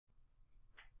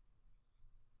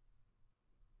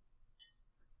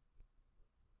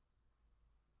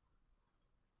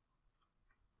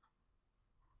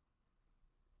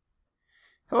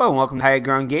Hello and welcome to Higher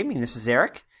Ground Gaming. This is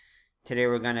Eric. Today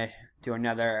we're going to do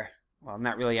another, well,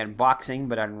 not really unboxing,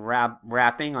 but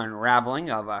unraveling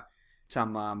of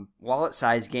some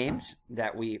wallet-sized games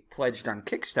that we pledged on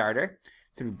Kickstarter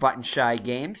through Button Shy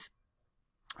Games.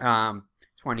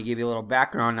 Just wanted to give you a little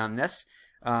background on this.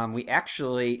 We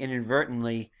actually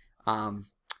inadvertently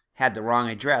had the wrong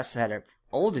address, had an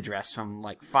old address from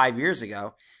like 5 years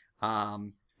ago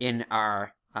in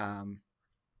our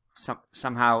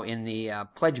somehow in the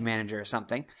pledge manager or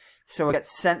something, so it got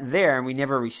sent there and we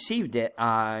never received it.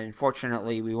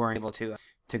 Unfortunately, we weren't able to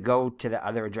go to the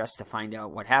other address to find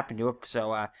out what happened to it.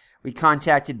 So we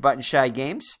contacted Button Shy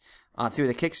Games through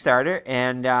the Kickstarter,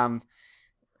 and I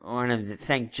wanted to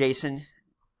thank Jason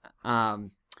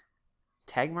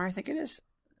Tagmire, I think it is.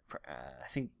 I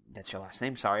think that's your last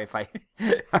name. Sorry if I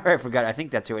I forgot. I think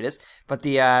that's who it is. But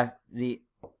the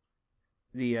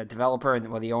developer and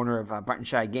the owner of Button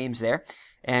Shy Games there,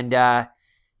 and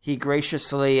he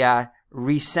graciously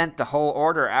resent the whole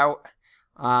order out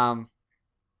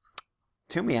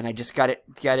to me, and I just got it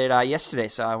yesterday.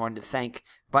 So I wanted to thank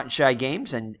Button Shy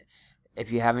Games, and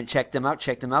if you haven't checked them out,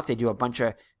 check them out. They do a bunch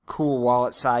of cool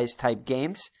wallet-sized type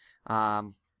games,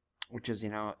 which is,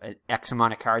 an X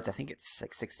amount of cards. I think it's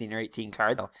like 16 or 18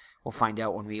 cards. We'll find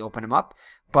out when we open them up.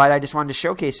 But I just wanted to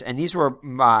showcase, and these were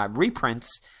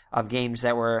reprints of games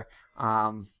that were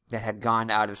that had gone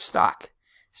out of stock.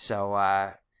 So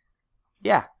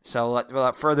yeah. So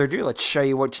without further ado, let's show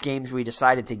you which games we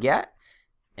decided to get.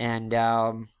 And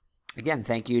again,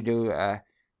 thank you to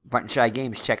Button Shy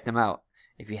Games. Check them out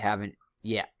if you haven't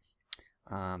yet.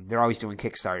 They're always doing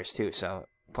Kickstarters too. So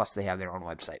plus they have their own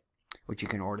website, which you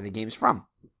can order the games from.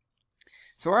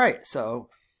 So alright, so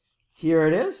here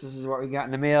it is. This is what we got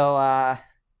in the mail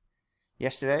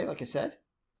yesterday, like I said.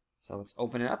 So let's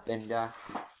open it up and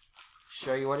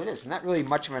show you what it is. Not really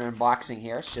much of an unboxing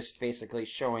here. It's just basically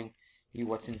showing you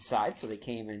what's inside. So they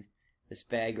came in this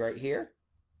bag right here.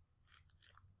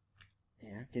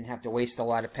 Yeah, didn't have to waste a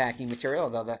lot of packing material,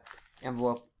 although the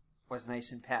envelope was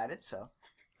nice and padded. So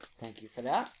thank you for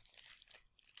that.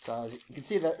 So as you can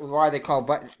see, that why they call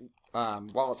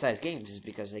wallet-sized games is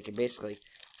because they can basically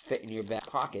fit in your back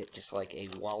pocket just like a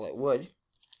wallet would.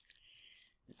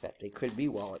 In fact, they could be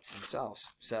wallets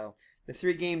themselves. So the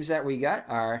three games that we got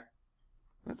are,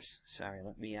 whoops, sorry,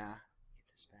 let me get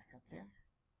this back up there.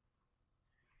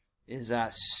 Is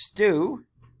Stew,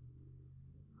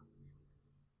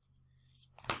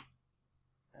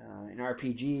 an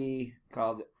RPG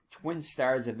called Twin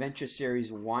Stars Adventure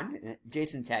Series 1,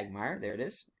 Jason Tagmire, there it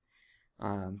is.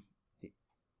 And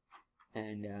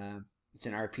it's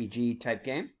an RPG type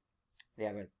game. They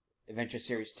have an Adventure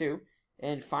Series 2.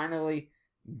 And finally,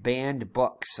 Banned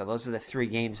Books. So those are the three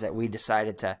games that we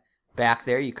decided to back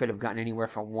there. You could have gotten anywhere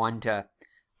from 1 to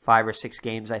 5 or 6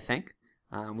 games, I think.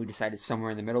 We decided somewhere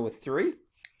in the middle with 3.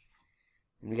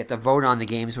 And we get to vote on the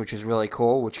games, which is really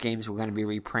cool, which games were going to be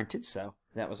reprinted. So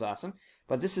that was awesome.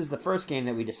 But this is the first game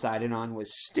that we decided on,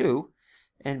 was Stew.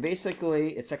 And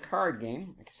basically, it's a card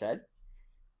game, like I said.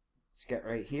 Let's get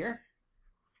right here.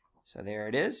 So there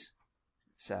it is.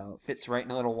 So it fits right in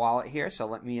a little wallet here. So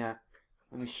let me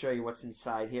show you what's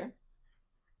inside here.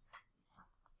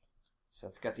 So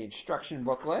it's got the instruction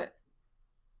booklet,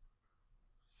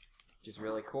 which is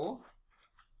really cool.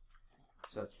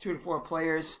 So it's 2 to 4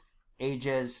 players,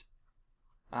 ages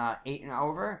 8 and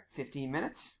over, 15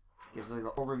 minutes. Gives a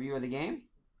little overview of the game.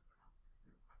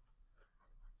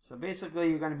 So basically,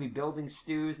 you're going to be building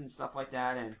stews and stuff like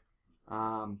that, and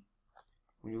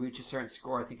when you reach a certain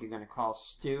score, I think you're going to call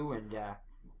stew and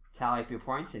tally up your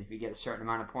points. And if you get a certain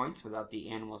amount of points without the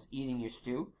animals eating your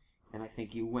stew, then I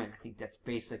think you win. I think that's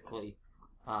basically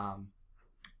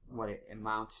what it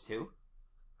amounts to.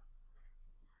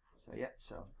 So yeah,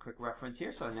 so quick reference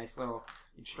here. So a nice little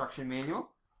instruction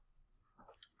manual.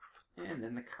 And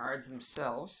then the cards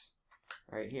themselves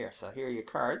right here. So here are your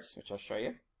cards, which I'll show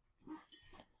you.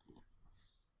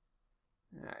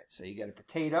 Alright, so you got a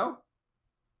potato.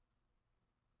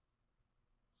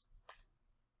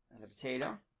 And a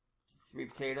potato. 3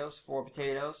 potatoes, 4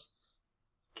 potatoes.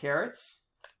 Carrots.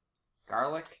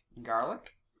 Garlic and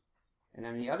garlic. And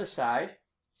on the other side,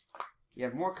 you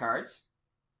have more cards.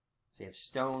 So you have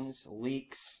stones,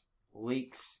 leeks,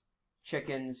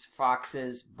 chickens,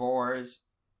 foxes, boars,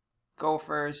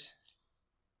 gophers,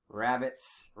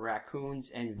 rabbits,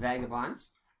 raccoons, and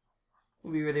vagabonds.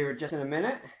 We'll be with you just in a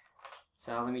minute.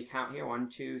 So let me count here. 1,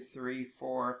 2, 3,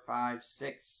 4, 5,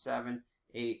 6, 7,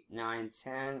 8, 9,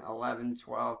 10, 11,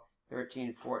 12,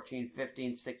 13, 14,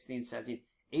 15, 16, 17,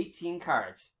 18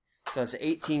 cards. So there's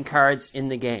 18 cards in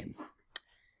the game.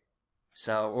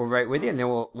 So we're right with you, and then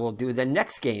we'll do the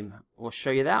next game. We'll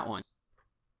show you that one.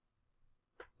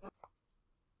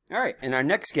 All right, and our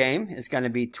next game is going to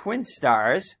be Twin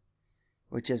Stars,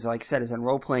 which is, like I said, is a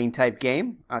role-playing type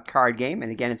game, a card game. And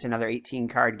again, it's another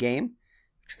 18-card game,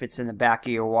 which fits in the back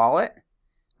of your wallet.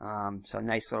 So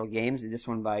nice little games. This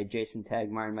one by Jason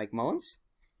Tagmire and Mike Mullins.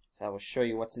 So I will show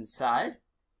you what's inside.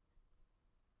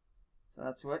 So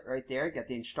that's what right there. Got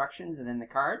the instructions and then the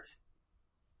cards.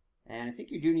 And I think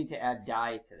you do need to add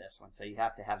die to this one. So you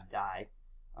have to have die,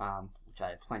 which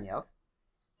I have plenty of.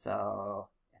 So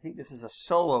I think this is a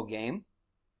solo game.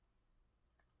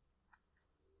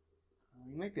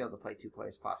 You might be able to play 2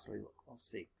 players possibly. We'll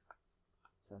see.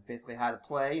 So it's basically how to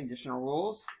play, additional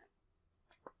rules.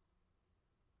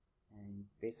 And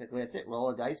basically that's it. Roll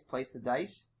a dice, place the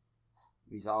dice,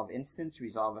 resolve instants,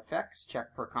 resolve effects,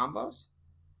 check for combos.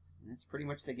 And that's pretty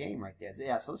much the game right there.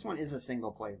 Yeah, so this one is a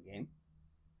single player game,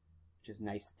 which is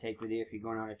nice to take with you if you're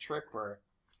going on a trip or,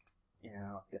 you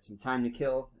know, got some time to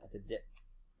kill at the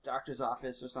doctor's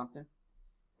office or something,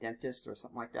 dentist or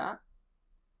something like that.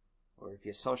 Or if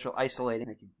you're social isolating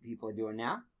like people are doing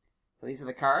now. So these are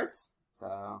the cards.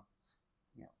 So,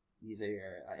 you know, these are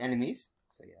your enemies.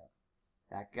 So yeah,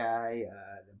 that guy,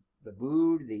 the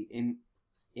Bood, the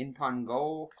Inpun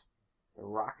the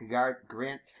Rock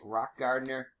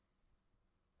Gardener,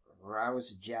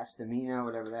 Rouse Jastamina,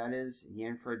 whatever that is,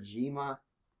 Yanford Jima.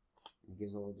 It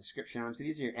gives a little description on them. So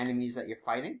these are your enemies that you're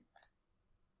fighting.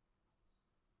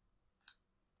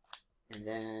 And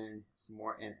then some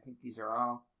more, and I think these are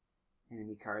all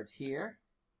enemy cards here.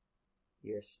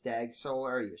 Your Stag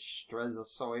Solar, your Streza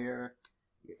Sawyer,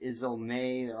 your Izzle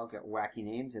May, they all got wacky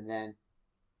names. And then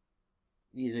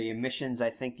these are your missions I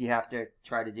think you have to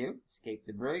try to do. Escape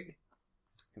the brig,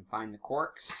 confine the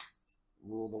corks,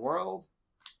 rule the world,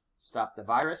 stop the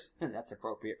virus, that's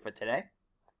appropriate for today,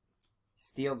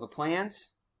 steal the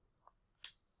plans,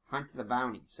 hunt the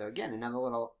bounty. So again, another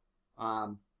little, I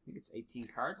think it's 18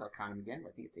 cards. I'll count them again.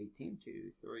 I think it's 18. 2,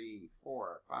 3,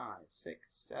 4, 5,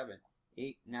 6, 7,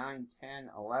 8, 9, 10,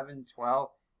 11, 12,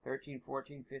 13,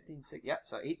 14, 15, 16. Yep,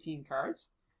 so 18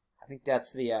 cards. I think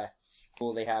that's the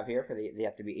rule they have here. They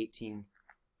have to be 18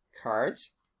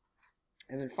 cards.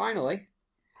 And then finally,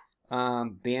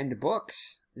 banned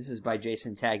books. This is by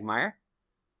Jason Tagmire.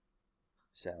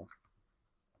 So,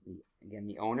 again,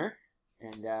 the owner.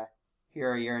 And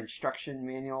here are your instruction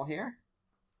manual here.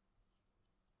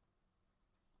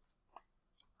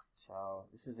 So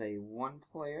this is a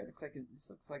 1-player. This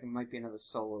looks like it might be another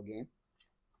solo game.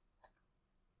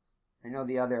 I know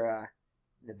the other,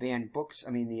 the banned books.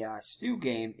 I mean the Stew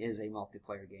game is a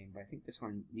multiplayer game, but I think this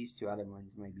one, these 2 other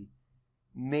ones,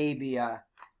 maybe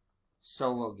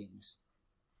solo games.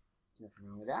 Nothing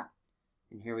wrong with that.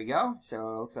 And here we go. So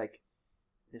it looks like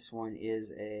this one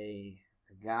is a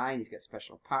guy. He's got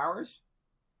special powers.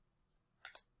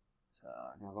 So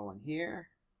another one here.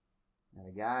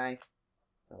 Another guy.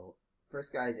 So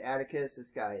first guy is Atticus, this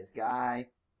guy is Guy,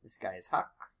 this guy is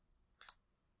Huck.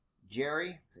 Jerry,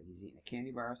 looks like he's eating a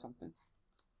candy bar or something.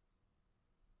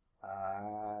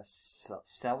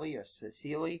 Sally or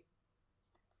Cecily.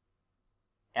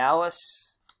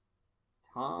 Alice,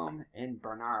 Tom, and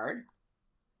Bernard.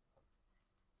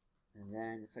 And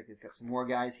then looks like he's got some more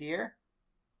guys here.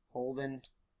 Holden,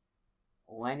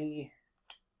 Lenny,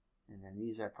 and then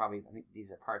these are probably, I think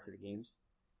these are parts of the games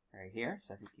right here.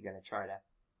 So I think you got to try to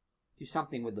do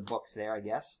something with the books there, I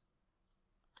guess.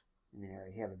 And there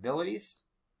you have abilities.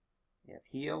 You have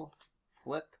heal,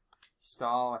 flip,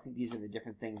 stall. I think these are the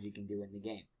different things you can do in the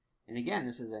game. And again,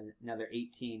 this is another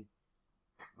 18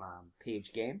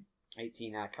 page game,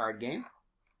 18 card game.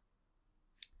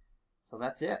 So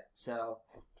that's it. So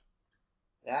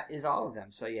that is all of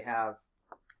them. So you have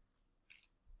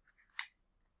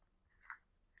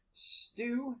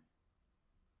Stew,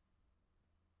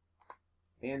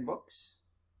 banned books,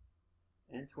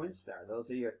 and Twin Star. Those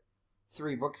are your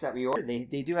 3 books that we ordered.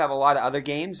 They do have a lot of other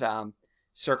games.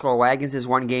 Circle of Wagons is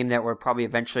one game that we're probably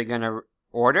eventually going to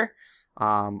order,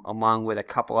 along with a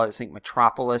couple others. I think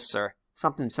Metropolis or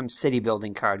something, some city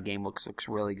building card game looks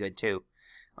really good too.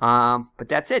 But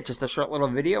that's it. Just a short little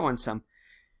video on some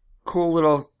cool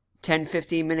little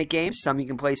 10-15 minute games. Some you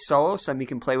can play solo, some you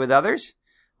can play with others.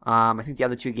 I think the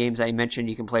other 2 games I mentioned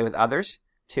you can play with others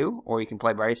too, or you can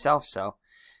play by yourself. So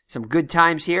some good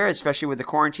times here, especially with the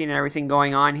quarantine and everything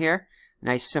going on here.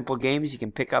 Nice simple games you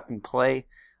can pick up and play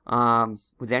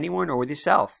with anyone or with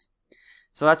yourself.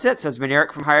 So that's it. So it's been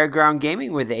Eric from Higher Ground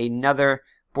Gaming with another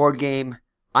board game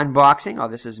unboxing. Oh,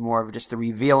 this is more of just a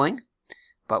revealing.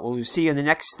 But we'll see you in the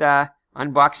next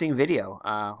unboxing video.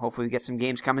 Hopefully we get some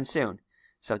games coming soon.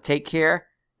 So take care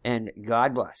and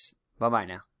God bless. Bye-bye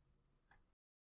now.